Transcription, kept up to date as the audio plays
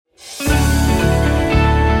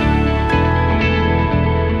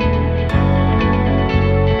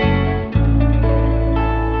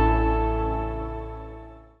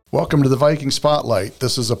Welcome to the Viking Spotlight.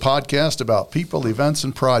 This is a podcast about people, events,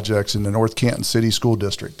 and projects in the North Canton City School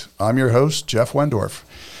District. I'm your host, Jeff Wendorf.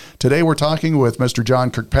 Today we're talking with Mr.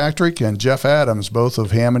 John Kirkpatrick and Jeff Adams, both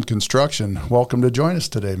of Hammond Construction. Welcome to join us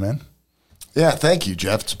today, man. Yeah, thank you,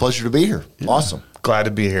 Jeff. It's a pleasure to be here. Yeah. Awesome. Glad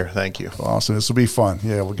to be here. Thank you. Awesome. This will be fun.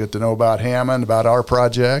 Yeah, we'll get to know about Hammond, about our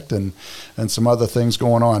project, and some other things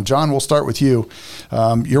going on. John, we'll start with you.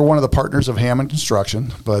 You're one of the partners of Hammond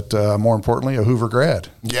Construction, but more importantly, a Hoover grad.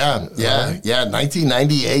 Yeah,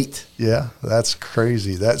 1998. Yeah, that's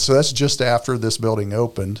crazy. So that's just after this building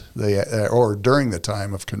opened, or during the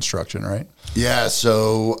time of construction, right? Yeah,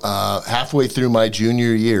 so halfway through my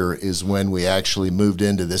junior year is when we actually moved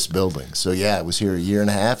into this building. So yeah, I was here a year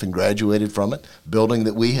and a half and graduated from it. Building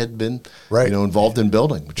that we had been, involved in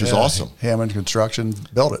building, which is awesome. Hammond Construction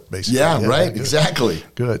built it, basically. Yeah, right, good. Exactly.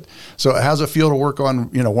 Good. So how's it feel to work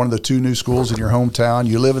on, one of the two new schools in your hometown?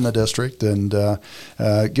 You live in the district, and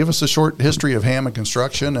give us a short history of Hammond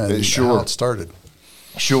Construction and how it started.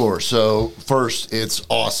 Sure. So first, it's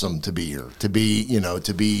awesome to be here, to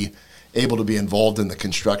be able to be involved in the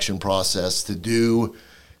construction process, to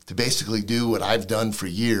basically do what I've done for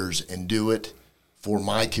years and do it for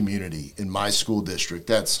my community in my school district.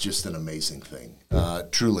 That's just an amazing thing.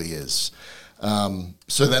 Truly is.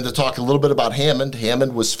 So then to talk a little bit about Hammond.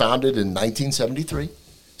 Hammond was founded in 1973.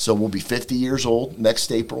 So we'll be 50 years old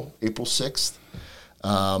next April 6th.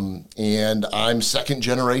 And I'm second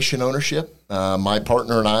generation ownership. My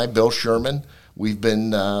partner and I, Bill Sherman, we've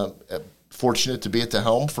been fortunate to be at the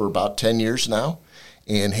helm for about 10 years now.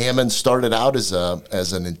 And Hammond started out as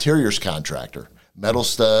an interiors contractor. Metal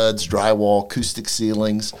studs, drywall, acoustic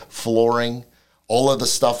ceilings, flooring, all of the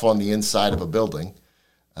stuff on the inside of a building.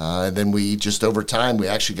 And then over time, we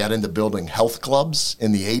actually got into building health clubs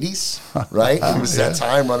in the 80s, right? It was that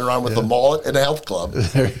time running around with a mullet and a health club.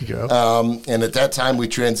 There you go. And at that time, we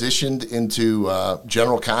transitioned into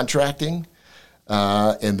general contracting.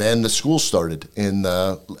 And then the school started in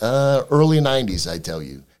the early 90s, I tell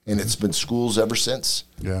you. And it's been schools ever since.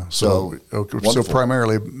 Yeah. So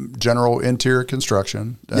primarily general interior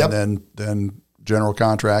construction, and then general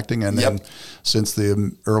contracting, and then since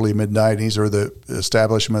the early mid-90s or the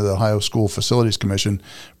establishment of the Ohio School Facilities Commission,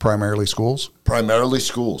 primarily schools? Primarily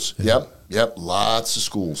schools. Yeah. Yep. Lots of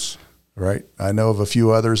schools. Right. I know of a few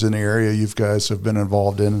others in the area you guys have been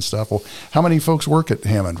involved in and stuff. Well, how many folks work at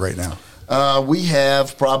Hammond right now? We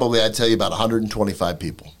have probably, I'd tell you, about 125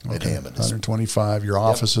 people at Hammond. 125. Your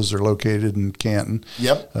offices are located in Canton.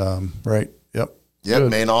 Yep. Right. Yep. Yep.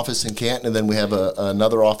 Main office in Canton, and then we have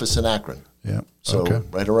another office in Akron. Yeah. So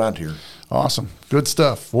right around here. Awesome. Good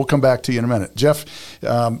stuff. We'll come back to you in a minute. Jeff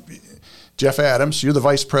Adams, you're the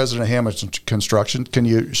Vice-President of Hammond Construction. Can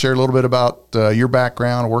you share a little bit about your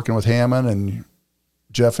background working with Hammond and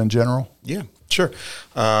Jeff in general? Yeah. Sure.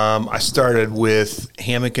 I started with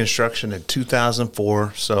Hammond Construction in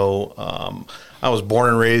 2004. So I was born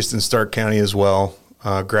and raised in Stark County as well.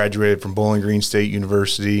 Graduated from Bowling Green State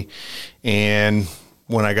University. And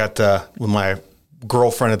when my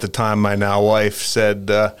girlfriend at the time, my now wife, said,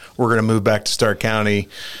 we're going to move back to Stark County,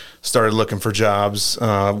 started looking for jobs,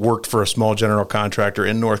 worked for a small general contractor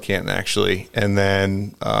in North Canton, actually, and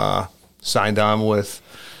then signed on with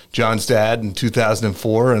John's dad in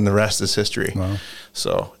 2004, and the rest is history. Wow.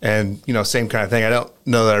 So, and, same kind of thing. I don't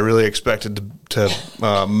know that I really expected to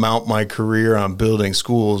mount my career on building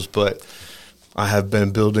schools, but I have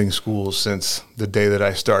been building schools since the day that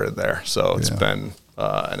I started there. So it's been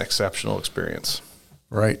an exceptional experience.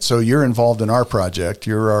 Right. So you're involved in our project.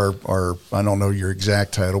 You're our I don't know your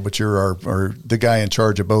exact title, but you're the guy in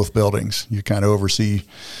charge of both buildings. You kind of oversee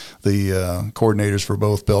the coordinators for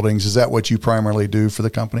both buildings. Is that what you primarily do for the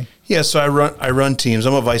company? Yeah, so I run teams.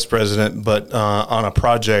 I'm a vice president, but on a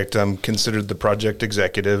project, I'm considered the project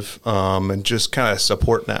executive, and just kind of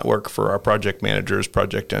support network for our project managers,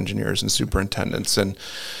 project engineers, and superintendents. And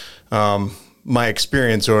my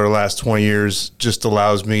experience over the last 20 years just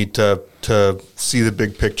allows me to see the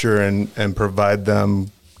big picture and provide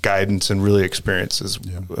them guidance and really experiences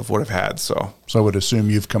of what I've had. So I would assume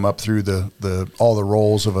you've come up through all the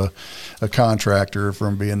roles of a contractor,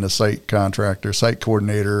 from being the site contractor, site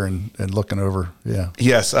coordinator, and looking over. Yeah.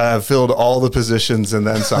 Yes, I've filled all the positions and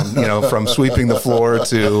then some, from sweeping the floor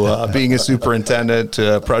to being a superintendent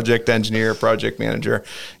to a project engineer, project manager.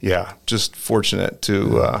 Yeah. Just fortunate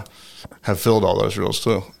to have filled all those roles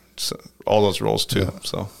too.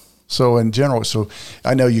 So in general,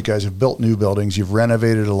 I know you guys have built new buildings. You've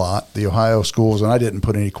renovated a lot. The Ohio schools, and I didn't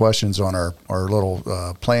put any questions on our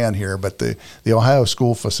little plan here, but the Ohio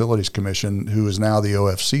School Facilities Commission, who is now the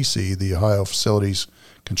OFCC, the Ohio Facilities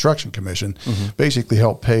Construction Commission, basically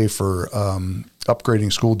helped pay for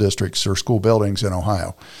upgrading school districts or school buildings in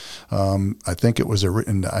Ohio. I think it was,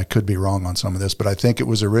 and I could be wrong on some of this, but I think it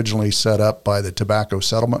was originally set up by the tobacco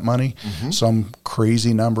settlement money, some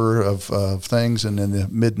crazy number of things. And in the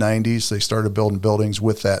mid-90s, they started building buildings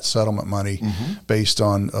with that settlement money based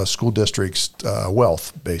on school districts'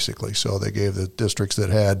 wealth, basically. So they gave the districts that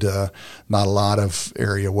had not a lot of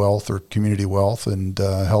area wealth or community wealth and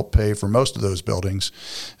helped pay for most of those buildings.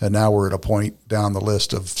 And now we're at a point down the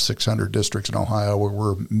list of 600 districts in Ohio where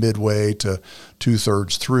we're midway to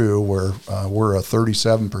two-thirds through, where we're a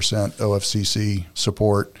 37% OFCC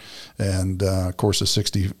support and, of course, a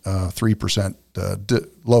 63%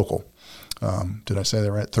 local. Did I say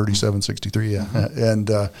that right? 37, 63, yeah. And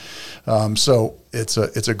so it's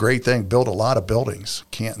a great thing. Built a lot of buildings,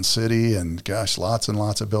 Canton City, and gosh, lots and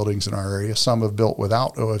lots of buildings in our area. Some have built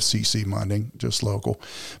without OFCC funding, just local.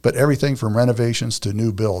 But everything from renovations to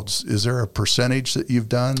new builds. Is there a percentage that you've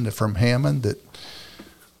done from Hammond that?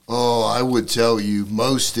 Oh, I would tell you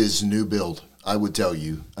most is new build. I would tell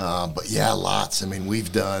you, but yeah, lots. I mean,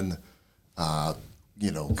 we've done,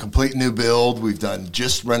 complete new build. We've done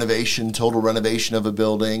just renovation, total renovation of a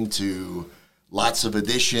building, to lots of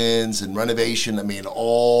additions and renovation. I mean,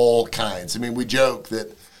 all kinds. I mean, we joke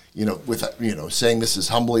that, saying this as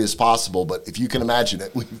humbly as possible, but if you can imagine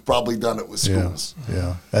it, we've probably done it with schools.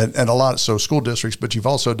 Yeah. And a lot, so school districts, but you've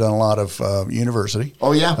also done a lot of university.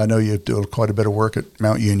 Oh, yeah. I know you do quite a bit of work at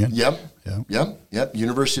Mount Union. Yep.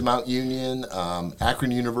 University of Mount Union,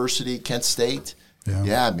 Akron University, Kent State.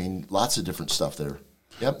 Yeah, I mean, lots of different stuff there.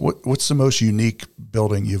 Yep. What's the most unique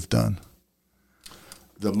building you've done?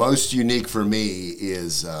 The most unique for me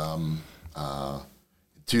is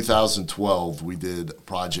 2012, we did a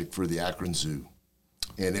project for the Akron Zoo,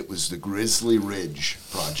 and it was the Grizzly Ridge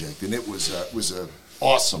project, and it was a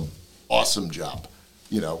awesome job.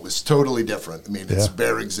 It was totally different. I mean, it's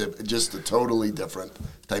bear exhibit, just a totally different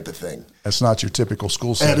type of thing. That's not your typical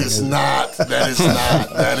school setting. That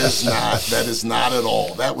is not at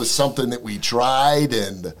all. That was something that we tried,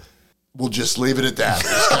 and we'll just leave it at that.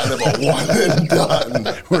 It's kind of a one and done.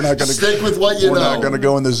 We're not going to stick with what you know. We're not going to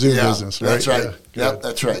go in the zoo business, right? That's right.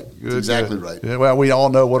 That's right. Good, exactly right. Yeah, well, we all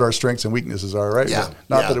know what our strengths and weaknesses are, right? Yeah.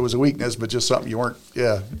 Not that it was a weakness, but just something you weren't.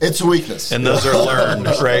 Yeah. It's a weakness, and those are learned,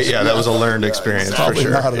 right? Yeah, that was a learned experience for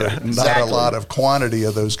sure. Not a lot of quantity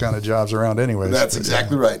of those kind of jobs around, anyways. That's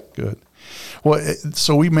exactly right. Good. Well,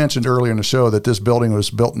 so we mentioned earlier in the show that this building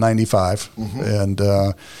was built in 95. And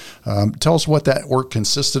tell us what that work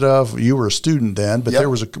consisted of. You were a student then, but there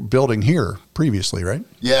was a building here previously, right?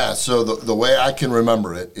 Yeah, so the way I can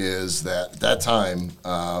remember it is that at that time,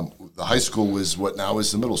 the high school was what now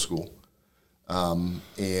is the middle school.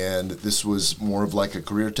 And this was more of like a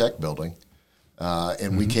career tech building.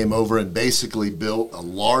 And we came over and basically built a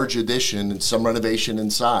large addition and some renovation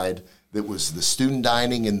inside that was the student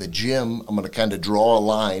dining and the gym. I'm going to kind of draw a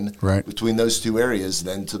line between those two areas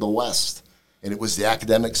then to the west. And it was the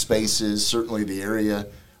academic spaces, certainly the area,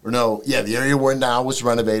 the area where now was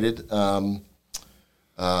renovated, and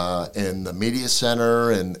the media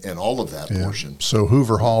center and all of that portion. So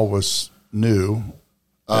Hoover Hall was new.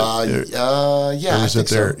 Yeah, I think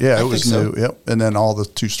so. Yeah, it was new. Yep. And then all the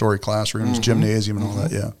 2-story classrooms, gymnasium and all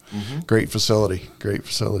that. Yeah. Great facility.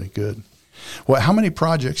 Good. Well, how many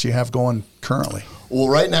projects you have going currently? Well,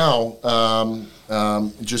 right now,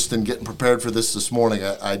 just in getting prepared for this morning,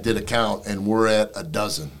 I did a count, and we're at a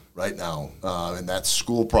dozen right now. And that's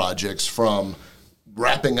school projects from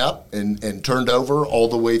wrapping up and turned over all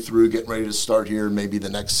the way through getting ready to start here maybe the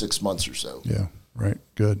next 6 months or so. Yeah, right.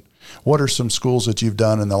 Good. What are some schools that you've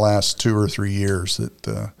done in the last 2 or 3 years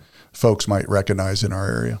that folks might recognize in our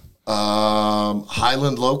area?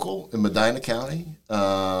 Highland Local in Medina County,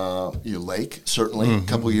 Lake, certainly. A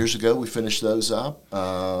couple of years ago, we finished those up.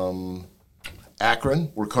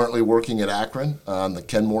 Akron, we're currently working at Akron on the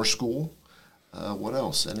Kenmore School. What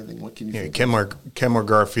else? Anything? What can you think Kenmore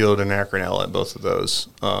Garfield and Akron Outlet, both of those.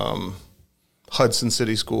 Hudson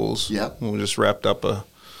City Schools. Yeah. We just wrapped up a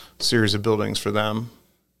series of buildings for them.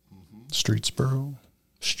 Streetsboro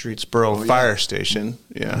Fire Station.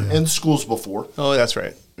 Yeah. And schools before. Oh, that's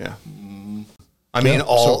right. Yeah. I mean,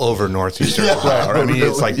 over northeastern Ohio. I mean,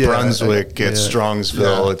 it's like Brunswick, it's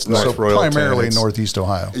Strongsville, it's North Royalton. Primarily northeast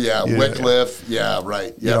Ohio. Yeah, Wickliffe. Yeah,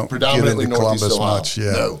 right. Yeah, predominantly northeast Columbus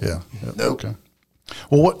Ohio. Much. Yeah. Nope. Okay.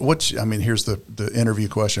 Well, here's the interview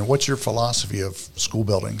question. What's your philosophy of school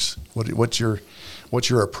buildings? What's your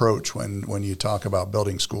approach when you talk about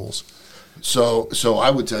building schools? So I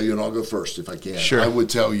would tell you, and I'll go first if I can. Sure. I would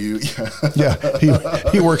tell you. Yeah,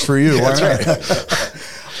 he works for you. That's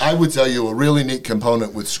right. I would tell you a really neat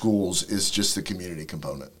component with schools is just the community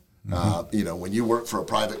component. When you work for a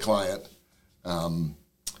private client,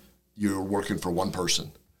 you're working for one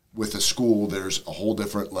person. With a school, there's a whole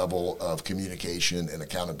different level of communication and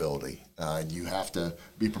accountability, and you have to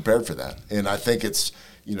be prepared for that. And I think it's,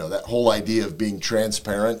 that whole idea of being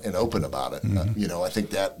transparent and open about it. I think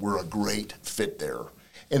that we're a great fit there.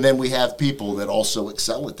 And then we have people that also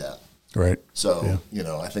excel at that. Right. So,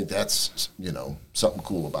 I think that's, something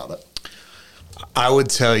cool about it. I would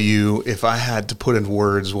tell you, if I had to put in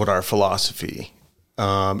words what our philosophy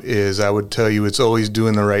is, I would tell you it's always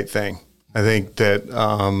doing the right thing. I think that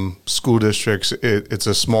school districts, it's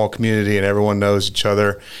a small community and everyone knows each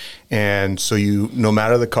other. And so no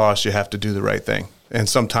matter the cost, you have to do the right thing. And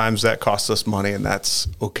sometimes that costs us money, and that's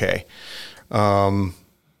okay. You're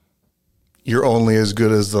only as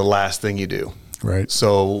good as the last thing you do. Right.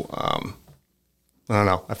 So, I don't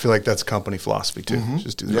know. I feel like that's company philosophy too.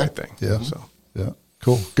 Just do the right thing. Yeah. So. Yeah.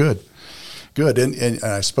 Cool. Good. And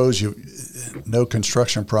I suppose no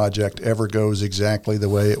construction project ever goes exactly the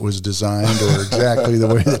way it was designed or exactly the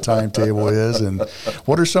way the timetable is. And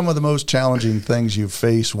what are some of the most challenging things you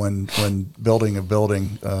face when building a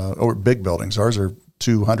building, or big buildings? Ours are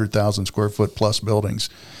 200,000 square foot plus buildings.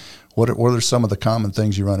 What are some of the common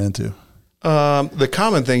things you run into? The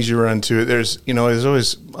common things you run into, there's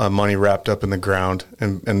always money wrapped up in the ground,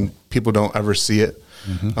 and people don't ever see it.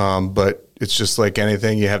 But it's just like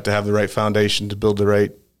anything, you have to have the right foundation to build the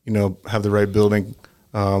right, have the right building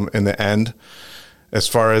in the end. As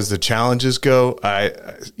far as the challenges go,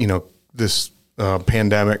 this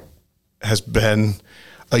pandemic has been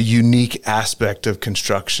a unique aspect of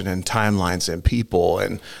construction and timelines and people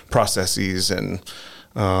and processes and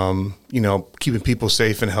keeping people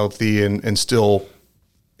safe and healthy and still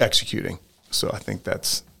executing. So I think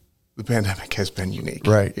the pandemic has been unique.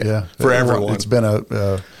 Right. Yeah. For everyone. It's been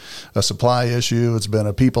a supply issue. It's been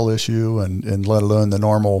a people issue, and let alone the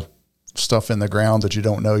normal stuff in the ground that you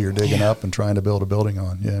don't know you're digging up and trying to build a building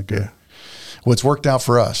on. Yeah. Good. Yeah. Well, it's worked out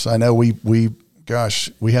for us. I know we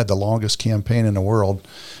had the longest campaign in the world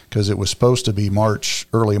because it was supposed to be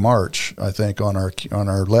early March, I think, on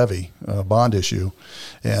our levy bond issue,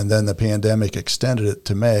 and then the pandemic extended it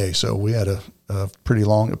to May. So we had a pretty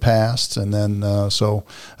long past, and then so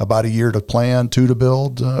about a year to plan, 2 to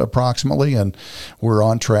build approximately, and we're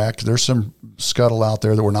on track. There's some scuttle out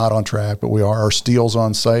there that we're not on track, but we are. Our steel's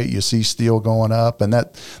on site. You see steel going up, and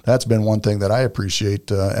that's been one thing that I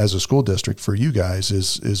appreciate as a school district for you guys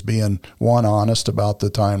is being honest about the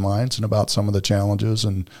timelines and about some of the challenges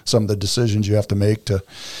and some of the decisions you have to make to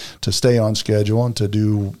stay on schedule and to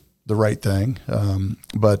do the right thing,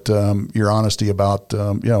 but your honesty about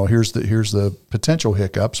here's the potential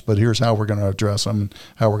hiccups, but here's how we're going to address them, and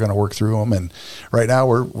how we're going to work through them. And right now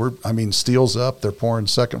we're steel's up. They're pouring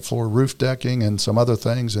second floor roof decking and some other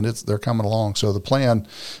things, and they're coming along. So the plan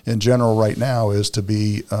in general right now is to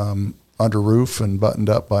be under roof and buttoned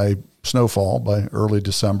up by snowfall by early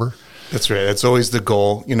December. That's right. That's always the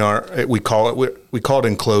goal. We call it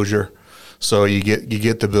enclosure. So you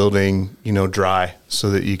get the building, dry so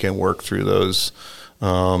that you can work through those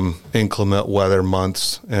inclement weather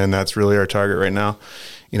months, and that's really our target right now.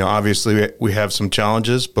 Obviously we have some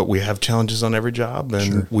challenges, but we have challenges on every job,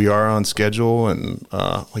 and we are on schedule. And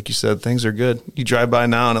like you said, things are good. You drive by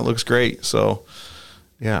now and it looks great. So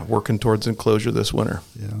yeah, working towards enclosure this winter.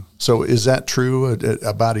 Yeah. So is that true?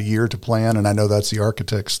 About a year to plan, and I know that's the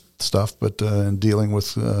architect's stuff, but in dealing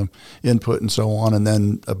with input and so on, and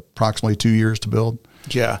then approximately 2 years to build.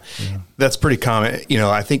 Yeah, that's pretty common.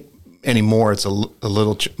 I think anymore it's a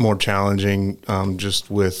little more challenging,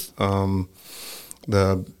 just with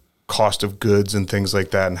the cost of goods and things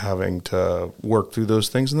like that, and having to work through those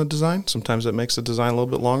things in the design. Sometimes that makes the design a little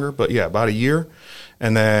bit longer, but yeah, about a year.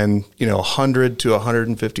 And then, 100 to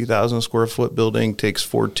 150,000 square foot building takes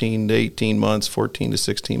 14 to 18 months, 14 to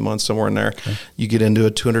 16 months, somewhere in there. Okay. You get into a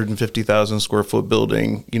 250,000 square foot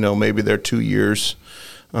building, maybe they're 2 years.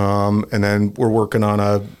 And then we're working on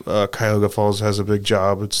Cuyahoga Falls has a big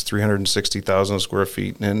job. It's 360,000 square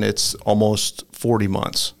feet, and it's almost 40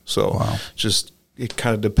 months. So it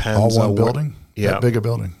kind of depends. All one building? Yeah. That big a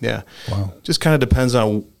building? Yeah. Wow. Just kind of depends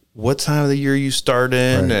on what time of the year you start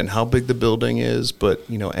in and how big the building is. But,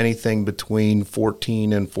 anything between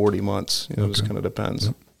 14 and 40 months, just kind of depends.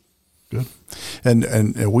 Yep. Good.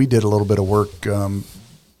 And we did a little bit of work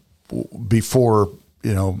before,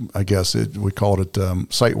 I guess we called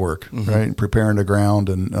it site work, right? Preparing the ground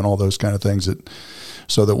and all those kind of things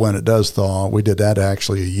so that when it does thaw, we did that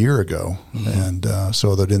actually a year ago. And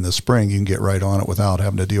so that in the spring you can get right on it without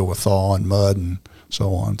having to deal with thaw and mud and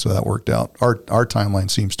so on. So that worked out. Our timeline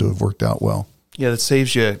seems to have worked out well. Yeah, that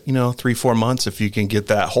saves you, 3-4 months if you can get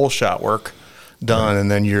that whole shot work done, and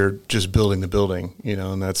then you're just building the building,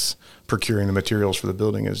 and that's procuring the materials for the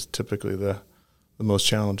building is typically the most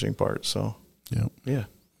challenging part. So, yeah.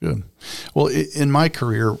 Good. Well, in my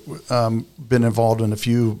career, been involved in a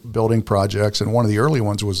few building projects, and one of the early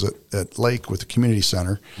ones was at Lake with the community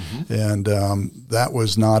center, and that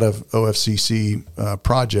was not a OFCC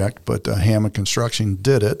project, but Hammond Construction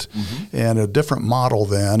did it, and a different model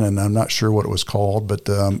then, and I'm not sure what it was called, but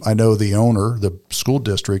I know the owner, the school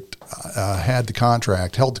district, held the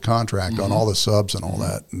contract on all the subs and all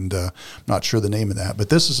that, and I'm not sure the name of that, but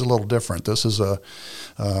this is a little different. This is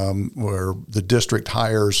where the district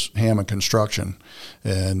hires Hammond Construction,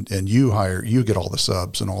 and you get all the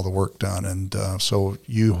subs and all the work done, and so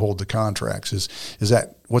you hold the contracts. Is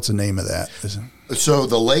that, what's the name of that? So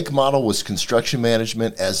the Lake model was construction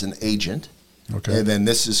management as an agent, and then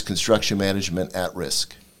this is construction management at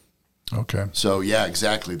risk. Okay. So yeah,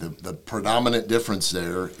 exactly. The predominant difference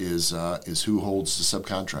there is who holds the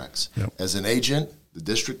subcontracts. Yep. As an agent, the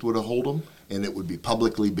district would hold them, and it would be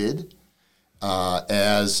publicly bid.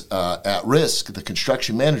 At risk, the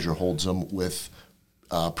construction manager holds them with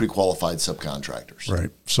pre-qualified subcontractors.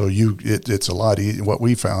 Right. So it's a lot easier. What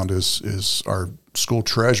we found is our school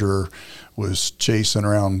treasurer was chasing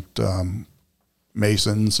around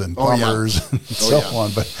masons and plumbers and so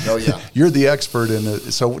on. But you're the expert in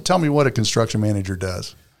it. So tell me what a construction manager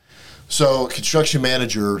does. So construction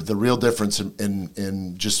manager, the real difference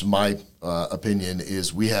in just my opinion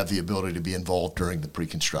is we have the ability to be involved during the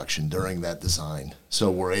pre-construction, during that design.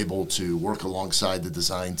 So we're able to work alongside the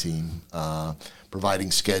design team,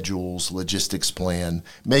 providing schedules, logistics plan,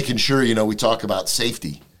 making sure, we talk about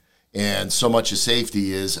safety. And so much of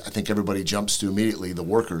safety is, I think everybody jumps to immediately the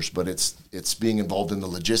workers, but it's being involved in the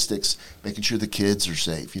logistics, making sure the kids are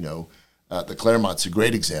safe, The Clearmount's a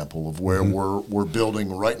great example of where we're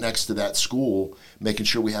building right next to that school, making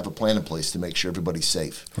sure we have a plan in place to make sure everybody's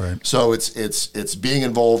safe. Right. So it's being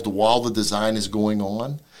involved while the design is going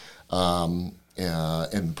on,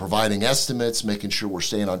 and providing estimates, making sure we're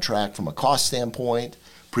staying on track from a cost standpoint,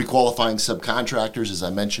 pre-qualifying subcontractors, as I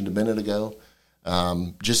mentioned a minute ago.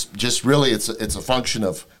 Just really, it's a function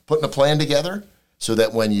of putting a plan together, so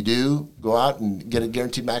that when you do go out and get a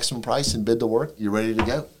guaranteed maximum price and bid the work, you're ready to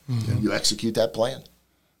go. You execute that plan.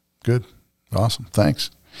 Good. Awesome.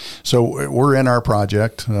 Thanks. So we're in our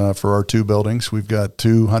project for our two buildings. We've got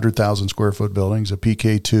 200,000 square foot buildings, a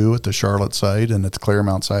PK2 at the Charlotte site, and at the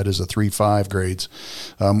Clearmount site is a 3-5 grades.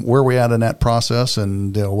 Where are we at in that process,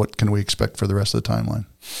 and what can we expect for the rest of the timeline?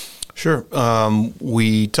 Sure.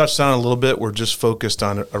 We touched on it a little bit. We're just focused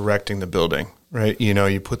on erecting the building, right?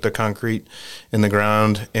 You put the concrete in the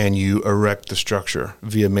ground and you erect the structure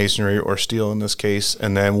via masonry or steel in this case.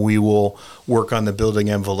 And then we will work on the building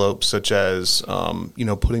envelope, such as,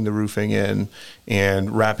 putting the roofing in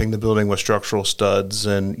and wrapping the building with structural studs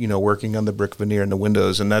and, working on the brick veneer and the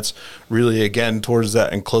windows. And that's really, again, towards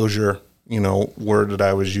that enclosure word that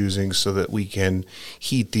I was using, so that we can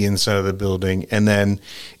heat the inside of the building. And then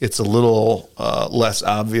it's a little less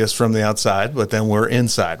obvious from the outside, but then we're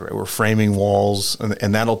inside, right? We're framing walls,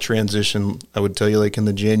 and that'll transition, I would tell you, like in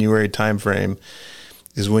the January timeframe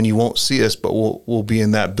is when you won't see us, but we'll be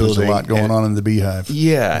in that building. There's a lot going on in the beehive.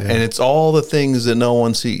 Yeah, and it's all the things that no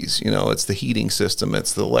one sees. It's the heating system,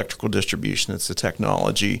 it's the electrical distribution, it's the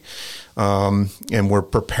technology, and we're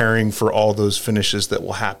preparing for all those finishes that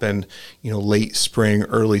will happen. Late spring,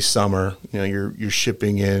 early summer. You're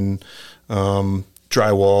shipping in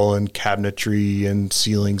drywall and cabinetry and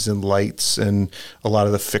ceilings and lights and a lot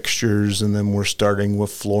of the fixtures, and then we're starting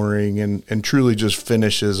with flooring and truly just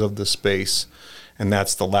finishes of the space. And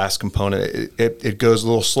that's the last component. It goes a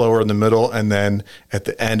little slower in the middle, and then at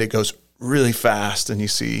the end it goes really fast, and you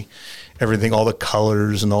see everything, all the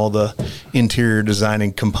colors and all the interior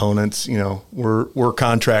designing components. We're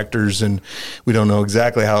contractors, and we don't know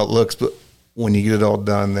exactly how it looks, but when you get it all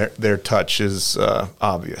done, their touch is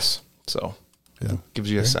obvious. So it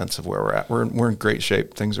gives you a sense of where we're at. We're in great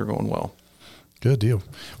shape. Things are going well. Good deal.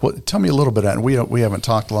 Well, tell me a little bit, and we haven't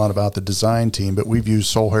talked a lot about the design team, but we've used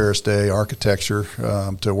Sol Harris Day Architecture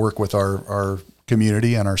to work with our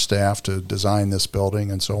community and our staff to design this building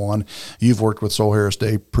and so on. You've worked with Sol Harris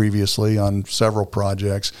Day previously on several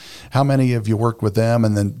projects. How many have you worked with them?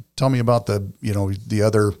 And then tell me about the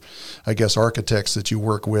other, I guess, architects that you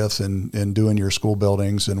work with in doing your school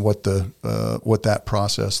buildings, and what that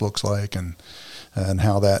process looks like, and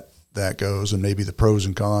how that goes, and maybe the pros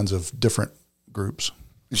and cons of different groups.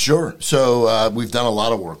 Sure. So we've done a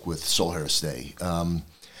lot of work with Sol Harris Day.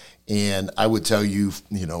 And I would tell you,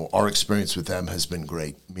 our experience with them has been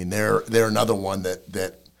great. I mean, they're another one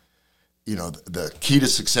that the key to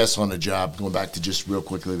success on a job, going back to just real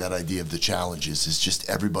quickly, that idea of the challenges is just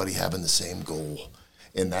everybody having the same goal.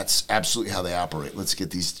 And that's absolutely how they operate. Let's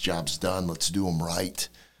get these jobs done. Let's do them right.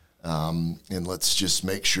 And let's just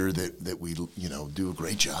make sure that we, do a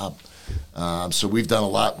great job. So we've done a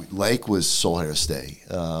lot. Lake was Soul Harris Day.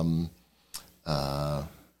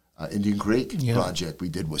 Indian Creek project we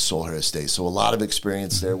did with Soul Harris Day. So a lot of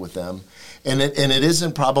experience there with them. And it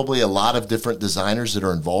isn't probably a lot of different designers that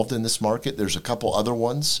are involved in this market. There's a couple other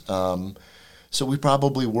ones. So we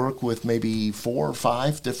probably work with maybe 4 or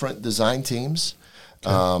 5 different design teams.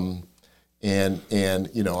 Okay. And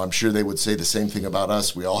I'm sure they would say the same thing about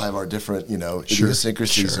us. We all have our different,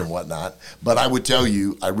 idiosyncrasies and whatnot. But I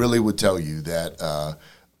really would tell you that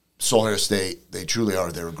Soul Harris Day, they truly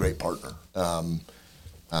are. They're a great partner.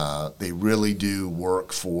 They really do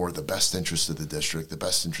work for the best interest of the district, the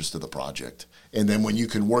best interest of the project. And then when you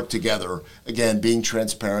can work together, again, being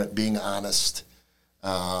transparent, being honest,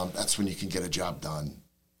 that's when you can get a job done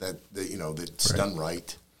that's done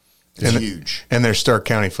right. It's huge. And they're Stark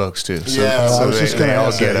County folks too. So, I was just going to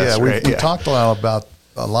ask that. We talked a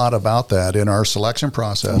lot about that in our selection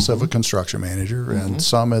process of a construction manager, and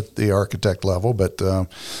some at the architect level, but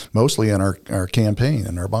mostly in our campaign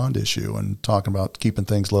and our bond issue, and talking about keeping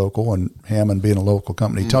things local and Hammond being a local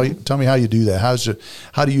company. Tell me how you do that.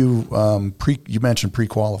 How do you you mentioned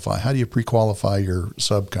pre-qualify. How do you pre-qualify your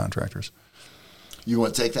subcontractors? You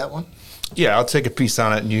want to take that one? Yeah, I'll take a piece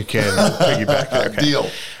on it, and you can piggyback there. Okay. Deal.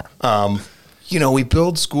 We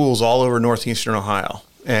build schools all over northeastern Ohio,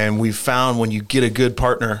 and we've found when you get a good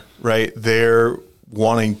partner, right, they're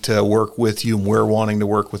wanting to work with you, and we're wanting to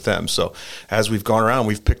work with them. So as we've gone around,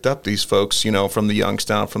 we've picked up these folks, from the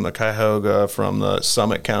Youngstown, from the Cuyahoga, from the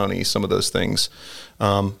Summit County, some of those things.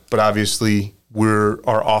 But obviously,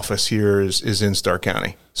 our office here is in Stark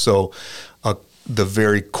County. So the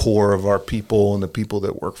very core of our people and the people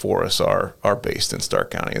that work for us are based in Stark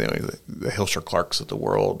County. The Hilshire Clarks of the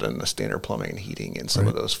world and the Standard Plumbing and Heating and some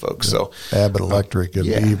of those folks. Yeah. So Abbott Electric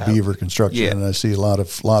and Beaver Construction, and I see a lot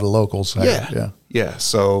of locals. Yeah.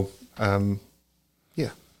 So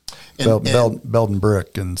Belden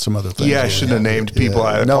Brick and some other things. Yeah, I shouldn't have named people. Yeah.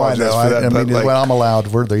 I apologize for that. I'm allowed.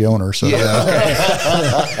 We're the owner, so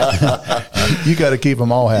you got to keep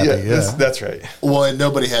them all happy. That's right. Well, and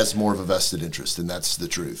nobody has more of a vested interest, and that's the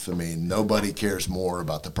truth. I mean, nobody cares more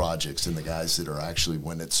about the projects than the guys that are actually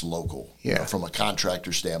when it's local. Yeah. From a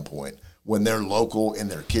contractor standpoint, when they're local and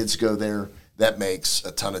their kids go there, that makes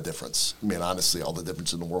a ton of difference. I mean, honestly, all the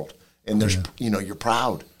difference in the world. And there's, you're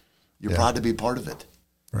proud. You're proud to be part of it.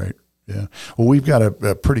 Right. Yeah. Well, we've got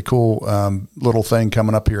a pretty cool little thing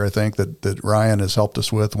coming up here, I think, that Ryan has helped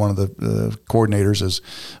us with. One of the coordinators is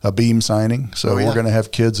a beam signing. So we're going to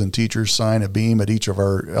have kids and teachers sign a beam at each of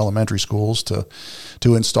our elementary schools to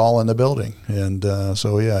install in the building. And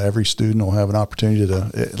every student will have an opportunity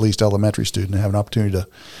at least elementary student, have an opportunity to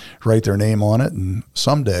write their name on it. And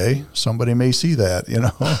someday somebody may see that,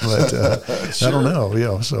 but sure. I don't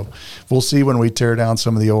know, so we'll see when we tear down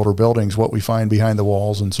some of the older buildings, what we find behind the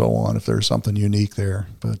walls and so on, if there's something unique there.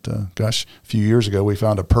 But a few years ago, we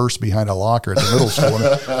found a purse behind a locker at the middle school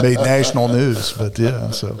and made national news. But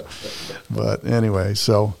anyway,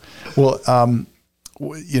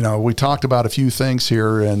 we talked about a few things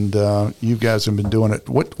here, and you guys have been doing it.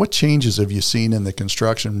 What changes have you seen in the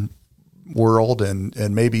construction world,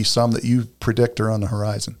 and maybe some that you predict are on the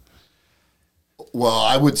horizon? Well,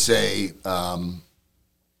 I would say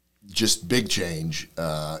just big change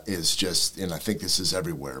is just, and I think this is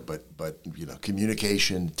everywhere, but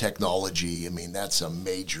communication, technology, I mean, that's a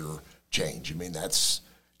major change. I mean, that's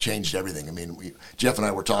changed everything. I mean, Jeff and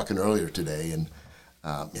I were talking earlier today, and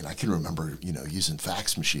I can remember, using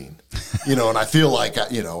fax machine, and I feel like,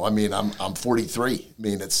 I'm 43. I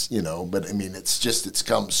mean, it's, but I mean, it's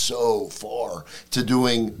come so far to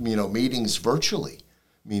doing, meetings virtually.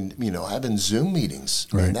 I mean, having Zoom meetings.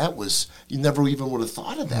 I mean, that was, you never even would have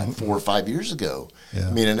thought of that 4 or 5 years ago. Yeah.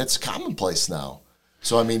 I mean, and it's commonplace now.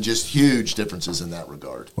 So, I mean, just huge differences in that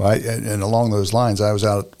regard. Well, and along those lines, I was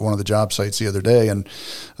out at one of the job sites the other day, and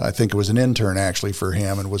I think it was an intern actually for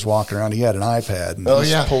Hammond was walking around. He had an iPad and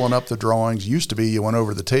was pulling up the drawings. Used to be you went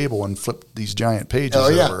over the table and flipped these giant pages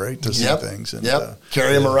over, right, to see things. And,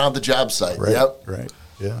 carry them around the job site. Right, right,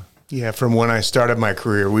 yeah. Yeah, from when I started my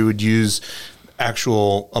career, we would use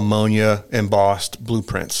actual ammonia embossed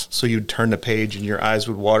blueprints. So you'd turn the page and your eyes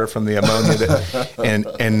would water from the ammonia.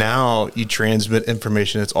 and now you transmit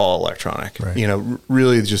information. It's all electronic. Right.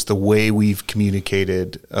 Really just the way we've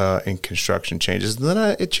communicated in construction changes. And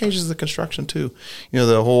then it changes the construction too.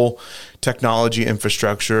 The whole technology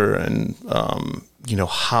infrastructure and,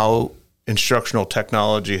 how instructional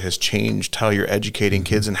technology has changed how you're educating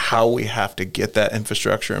kids and how we have to get that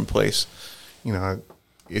infrastructure in place. You know,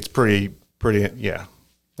 it's pretty, yeah.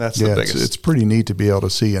 That's the biggest. It's pretty neat to be able to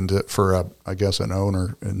see, and for I guess an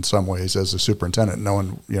owner in some ways as a superintendent,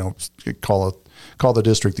 knowing, you know, call the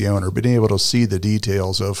district the owner, but being able to see the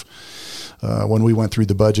details of when we went through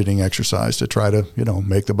the budgeting exercise to try to, you know,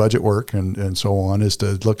 make the budget work and so on, is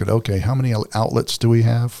to look at, okay, how many outlets do we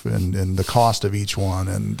have and the cost of each one.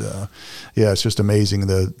 And it's just amazing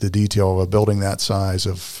the detail of a building that size,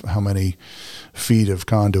 of how many feet of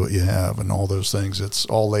conduit you have and all those things. It's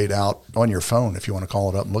all laid out on your phone if you want to call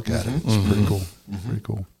it up and look at it. It's pretty cool. Pretty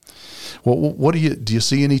cool. Well, what do you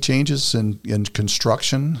see any changes in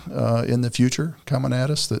construction in the future coming at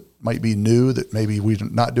us that might be new, that maybe we're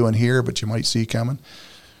not doing here, but you might see coming?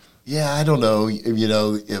 Yeah, I don't know. You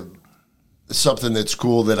know, something that's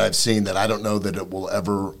cool that I've seen that I don't know that it will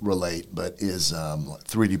ever relate, but is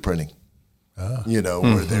 3D printing. You know,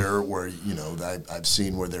 I've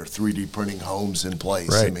seen where they're 3D printing homes in place.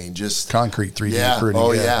 Right. I mean, just concrete 3D printing.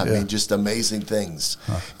 Oh yeah. I mean, just amazing things.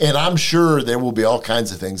 And I'm sure there will be all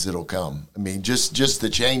kinds of things that'll come. I mean, just the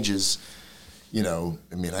changes. You know,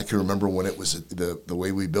 I mean, I can remember when it was the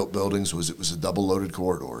way we built buildings was it was a double loaded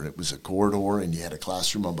corridor. It was a corridor, and you had a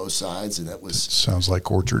classroom on both sides, and that was sounds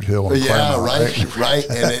like Orchard Hill. And Clearmount, right.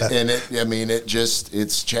 And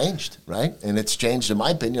it's changed, right? And it's changed, in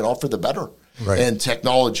my opinion, all for the better. Right. And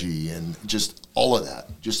technology and just all of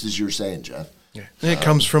that, just as you're saying, Jeff. Yeah. And it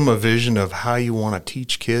comes from a vision of how you want to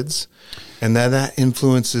teach kids, and that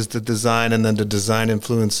influences the design, and then the design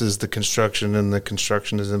influences the construction, and the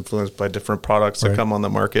construction is influenced by different products that come on the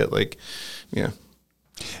market.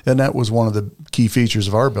 And that was one of the key features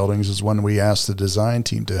of our buildings, is when we asked the design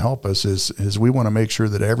team to help us, is we want to make sure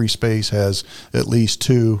that every space has at least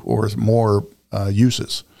 2 or more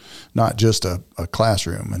uses. Not just a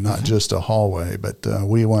classroom and not just a hallway, but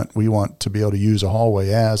we want to be able to use a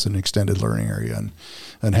hallway as an extended learning area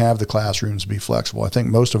and have the classrooms be flexible. I think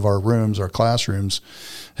most of our classrooms,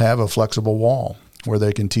 have a flexible wall where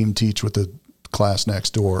they can team teach with the class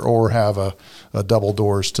next door, or have a double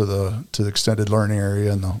doors to the extended learning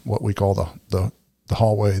area and what we call the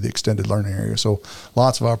hallway, the extended learning area. So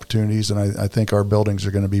lots of opportunities, and I think our buildings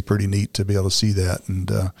are going to be pretty neat to be able to see that and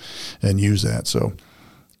use that. So.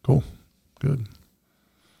 Cool. Good.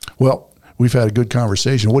 Well, we've had a good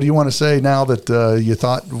conversation. What do you want to say now that you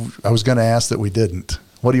thought I was going to ask that we didn't?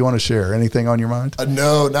 What do you want to share? Anything on your mind?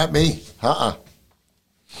 No, not me.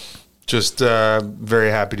 Just very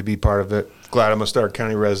happy to be part of it. Glad I'm a Stark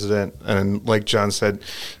County resident. And like John said,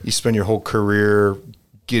 you spend your whole career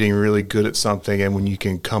getting really good at something, and when you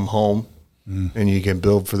can come home and you can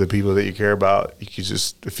build for the people that you care about, you can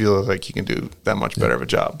just feel like you can do that much better of a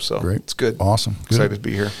job. So great. It's good. Awesome. Good. Excited to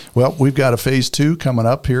be here. Well, we've got a phase 2 coming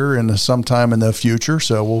up here in sometime in the future,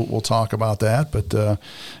 so we'll talk about that. But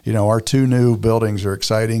our 2 new buildings are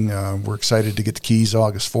exciting. We're excited to get the keys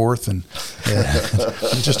August 4th, and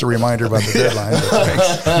just a reminder about the deadline.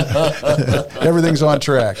 Everything's on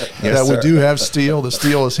track. Yes, we do have steel. The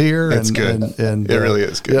steel is here. It's good. And it really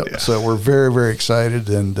is good. Yep. Yeah. So we're very, very excited,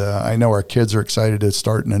 and I know our kids are excited to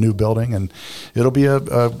start in a new building, and it'll be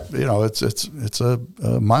it's a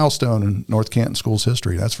milestone in North Canton Schools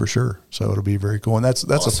history, that's for sure. So it'll be very cool, and that's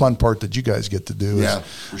awesome. A fun part that you guys get to do. Yeah,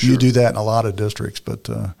 for sure. You do that in a lot of districts, but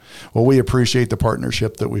we appreciate the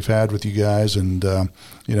partnership that we've had with you guys, and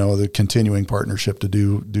the continuing partnership to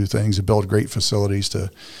do things and build great facilities to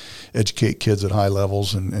educate kids at high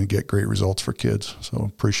levels and get great results for kids. So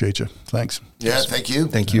appreciate you. Thanks. Yeah, thank you.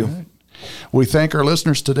 Thank you. Right. We thank our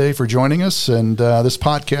listeners today for joining us, and this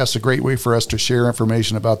podcast is a great way for us to share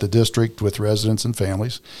information about the district with residents and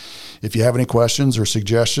families. If you have any questions or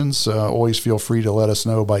suggestions, always feel free to let us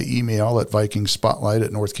know by email at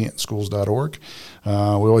vikingspotlight@northcantonschools.org. We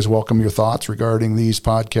always welcome your thoughts regarding these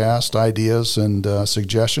podcast ideas and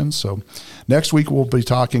suggestions. So next week we'll be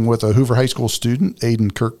talking with a Hoover High School student,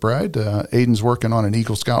 Aiden Kirkbride. Aiden's working on an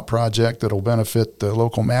Eagle Scout project that will benefit the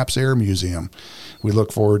local Maps Air Museum. We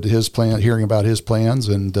look forward to hearing about his plans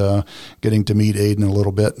and getting to meet Aiden a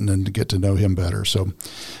little bit and then to get to know him better. So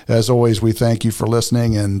as always, we thank you for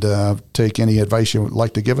listening, and take any advice you would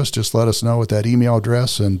like to give us. Just let us know at that email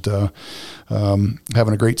address, and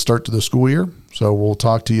having a great start to the school year. So we'll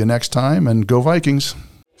talk to you next time, and go Vikings.